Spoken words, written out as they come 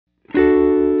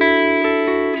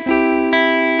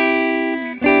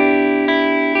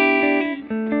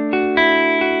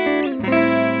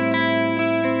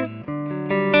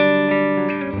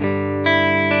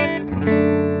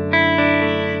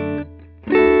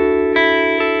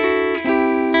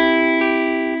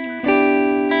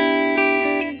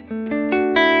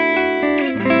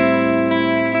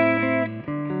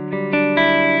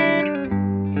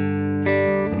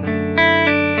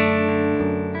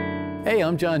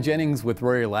John Jennings with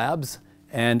Royer Labs,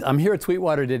 and I'm here at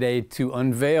Sweetwater today to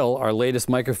unveil our latest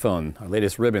microphone, our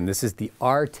latest ribbon. This is the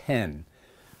R-10.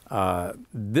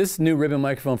 This new ribbon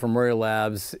microphone from Royer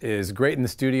Labs is great in the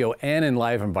studio and in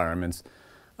live environments.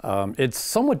 It's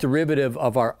somewhat derivative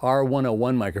of our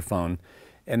R-101 microphone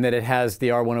in that it has the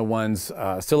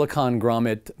R-101's silicon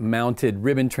grommet mounted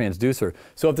ribbon transducer.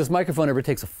 So if this microphone ever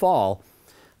takes a fall,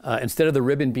 instead of the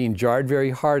ribbon being jarred very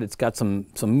hard, it's got some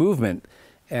movement,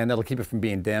 and that'll keep it from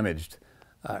being damaged,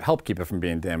 help keep it from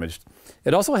being damaged.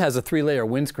 It also has a 3-layer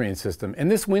windscreen system, and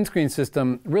this windscreen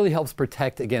system really helps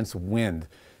protect against wind.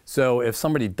 So if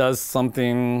somebody does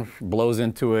something, blows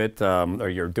into it, or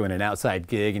you're doing an outside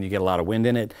gig and you get a lot of wind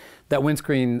in it, that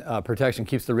windscreen protection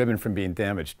keeps the ribbon from being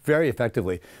damaged very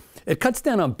effectively. It cuts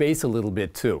down on bass a little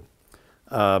bit too.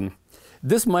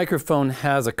 This microphone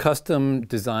has a custom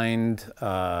designed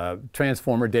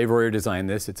transformer. Dave Royer designed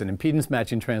this. It's an impedance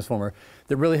matching transformer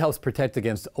that really helps protect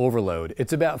against overload.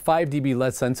 It's about 5 dB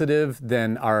less sensitive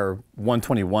than our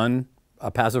 121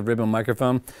 passive ribbon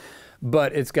microphone,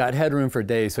 but it's got headroom for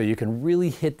days, so you can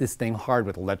really hit this thing hard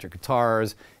with electric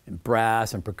guitars and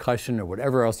brass and percussion or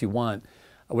whatever else you want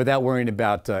without worrying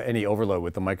about any overload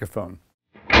with the microphone.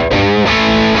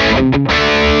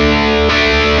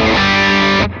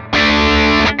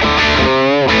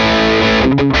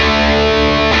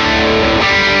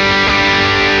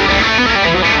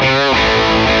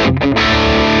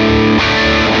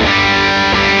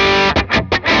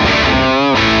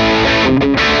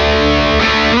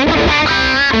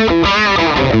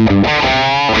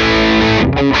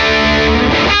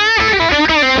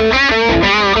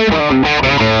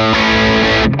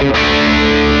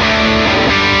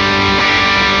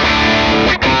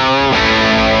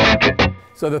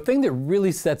 So the thing that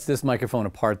really sets this microphone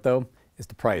apart, though, is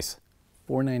the price,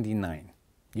 $499.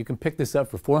 You can pick this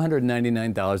up for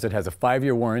 $499. It has a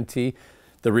 5-year warranty.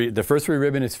 The first free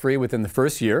ribbon is free within the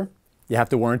first year. You have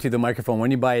to warranty the microphone when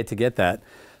you buy it to get that.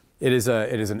 It is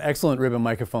an excellent ribbon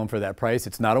microphone for that price.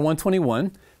 It's not a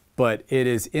 121, but it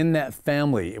is in that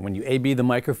family. When you A/B the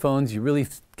microphones, you really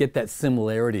get that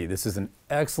similarity. This is an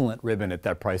excellent ribbon at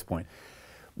that price point.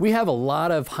 We have a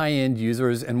lot of high-end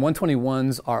users, and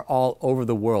 121s are all over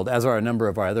the world, as are a number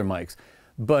of our other mics.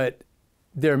 But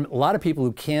there are a lot of people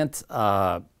who can't,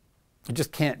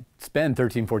 just can't spend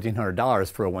 $1,300,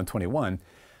 $1,400 for a 121,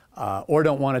 or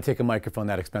don't want to take a microphone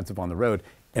that expensive on the road.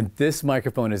 And this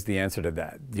microphone is the answer to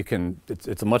that.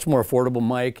 It's a much more affordable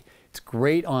mic. It's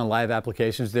great on live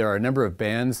applications. There are a number of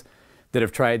bands that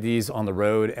have tried these on the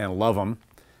road and love them.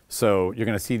 So you're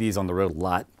going to see these on the road a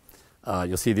lot.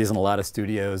 You'll see these in a lot of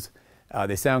studios.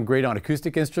 They sound great on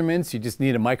acoustic instruments. You just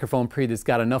need a microphone pre that's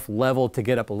got enough level to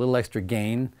get up a little extra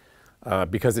gain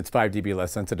because it's 5 dB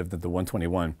less sensitive than the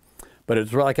 121. But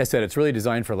it's, like I said, it's really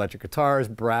designed for electric guitars,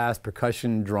 brass,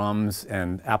 percussion, drums,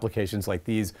 and applications like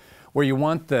these where you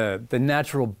want the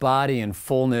natural body and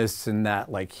fullness and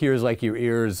that like here's like your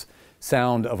ears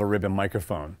sound of a ribbon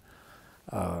microphone.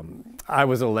 I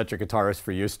was an electric guitarist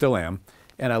for years, still am.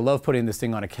 And I love putting this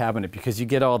thing on a cabinet because you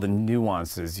get all the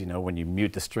nuances, you know, when you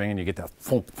mute the string and you get that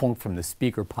funk funk from the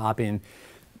speaker popping.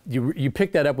 You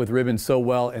pick that up with ribbon so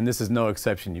well, and this is no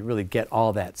exception. You really get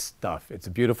all that stuff. It's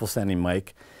a beautiful sounding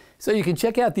mic. So you can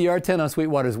check out the R-10 on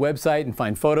Sweetwater's website and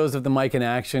find photos of the mic in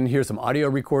action. Here's some audio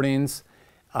recordings.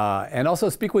 And also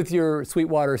speak with your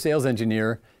Sweetwater sales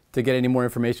engineer to get any more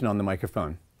information on the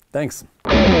microphone. Thanks.